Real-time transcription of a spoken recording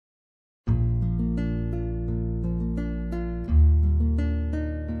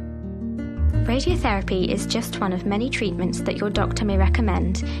Radiotherapy is just one of many treatments that your doctor may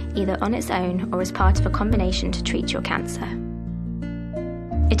recommend, either on its own or as part of a combination to treat your cancer.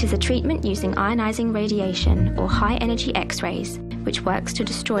 It is a treatment using ionizing radiation or high-energy X-rays, which works to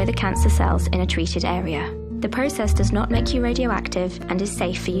destroy the cancer cells in a treated area. The process does not make you radioactive and is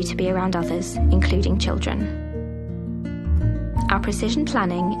safe for you to be around others, including children. Our precision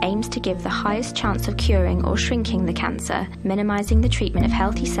planning aims to give the highest chance of curing or shrinking the cancer, minimizing the treatment of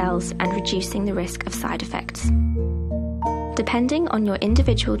healthy cells and reducing the risk of side effects. Depending on your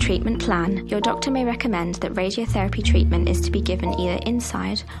individual treatment plan, your doctor may recommend that radiotherapy treatment is to be given either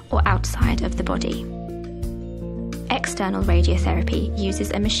inside or outside of the body. External radiotherapy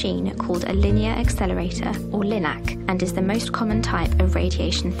uses a machine called a linear accelerator, or LINAC, and is the most common type of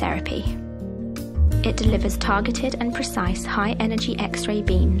radiation therapy. It delivers targeted and precise high-energy X-ray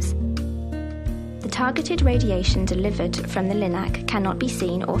beams. The targeted radiation delivered from the LINAC cannot be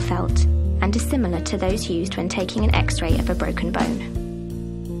seen or felt, and is similar to those used when taking an X-ray of a broken bone.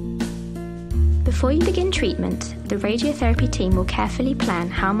 Before you begin treatment, the radiotherapy team will carefully plan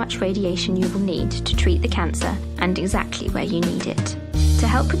how much radiation you will need to treat the cancer and exactly where you need it. To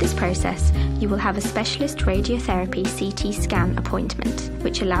help with this process, you will have a specialist radiotherapy CT scan appointment,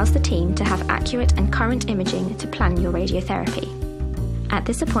 which allows the team to have accurate and current imaging to plan your radiotherapy. At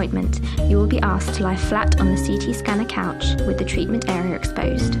this appointment, you will be asked to lie flat on the CT scanner couch with the treatment area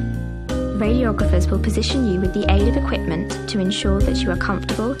exposed. Radiographers will position you with the aid of equipment to ensure that you are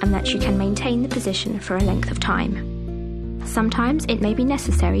comfortable and that you can maintain the position for a length of time. Sometimes it may be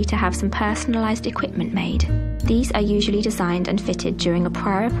necessary to have some personalised equipment made. These are usually designed and fitted during a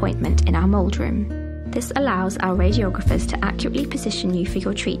prior appointment in our mould room. This allows our radiographers to accurately position you for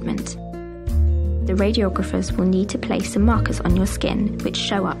your treatment. The radiographers will need to place some markers on your skin, which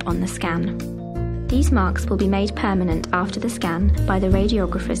show up on the scan. These marks will be made permanent after the scan by the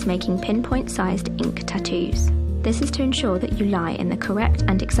radiographers making pinpoint-sized ink tattoos. This is to ensure that you lie in the correct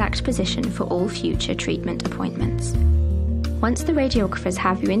and exact position for all future treatment appointments. Once the radiographers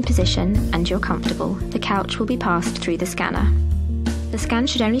have you in position and you're comfortable, the couch will be passed through the scanner. The scan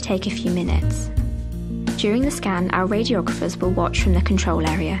should only take a few minutes. During the scan, our radiographers will watch from the control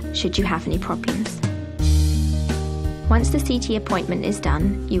area should you have any problems. Once the CT appointment is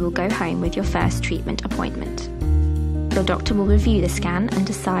done, you will go home with your first treatment appointment. Your doctor will review the scan and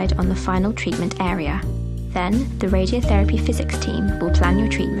decide on the final treatment area. Then, the radiotherapy physics team will plan your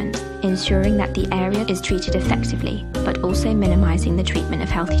treatment, ensuring that the area is treated effectively, but also minimising the treatment of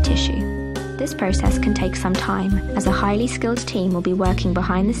healthy tissue. This process can take some time, as a highly skilled team will be working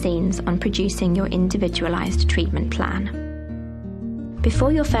behind the scenes on producing your individualised treatment plan.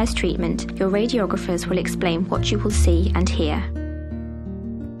 Before your first treatment, your radiographers will explain what you will see and hear.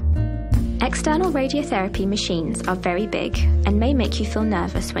 External radiotherapy machines are very big and may make you feel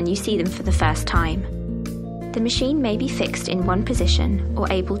nervous when you see them for the first time. The machine may be fixed in one position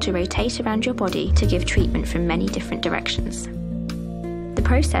or able to rotate around your body to give treatment from many different directions. The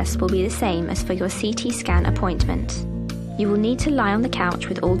process will be the same as for your CT scan appointment. You will need to lie on the couch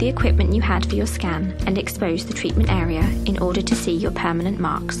with all the equipment you had for your scan and expose the treatment area in order to see your permanent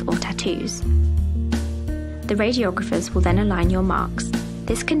marks or tattoos. The radiographers will then align your marks.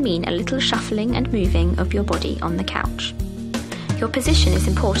 This can mean a little shuffling and moving of your body on the couch. Your position is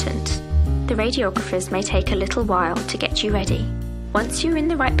important. The radiographers may take a little while to get you ready. Once you're in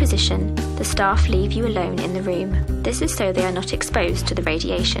the right position, the staff leave you alone in the room. This is so they are not exposed to the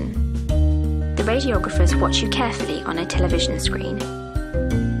radiation. The radiographers watch you carefully on a television screen.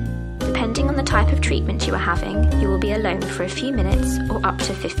 Depending on the type of treatment you are having, you will be alone for a few minutes or up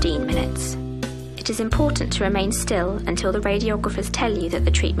to 15 minutes. It is important to remain still until the radiographers tell you that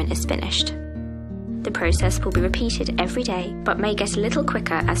the treatment is finished. The process will be repeated every day, but may get a little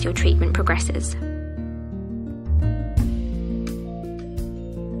quicker as your treatment progresses.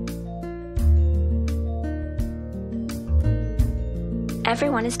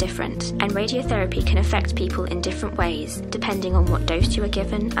 Everyone is different, and radiotherapy can affect people in different ways, depending on what dose you are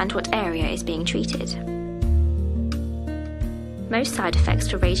given and what area is being treated. Most side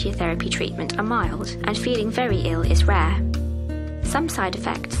effects for radiotherapy treatment are mild, and feeling very ill is rare. Some side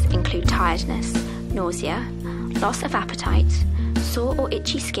effects include tiredness, nausea, loss of appetite, sore or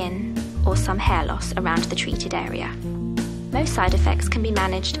itchy skin, or some hair loss around the treated area. Most side effects can be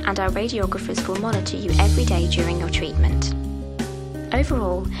managed, and our radiographers will monitor you every day during your treatment.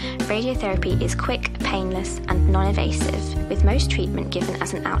 Overall, radiotherapy is quick, painless, and non-invasive, with most treatment given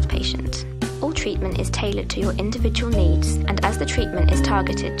as an outpatient. All treatment is tailored to your individual needs, and as the treatment is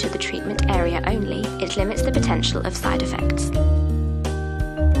targeted to the treatment area only, it limits the potential of side effects.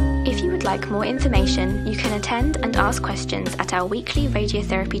 If you would would like more information, you can attend and ask questions at our weekly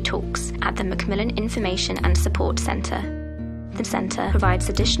radiotherapy talks at the Macmillan Information and Support Centre. The centre provides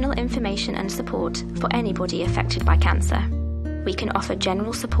additional information and support for anybody affected by cancer. We can offer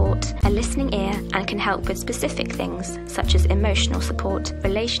general support, a listening ear, and can help with specific things such as emotional support,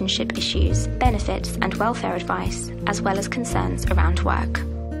 relationship issues, benefits and welfare advice, as well as concerns around work.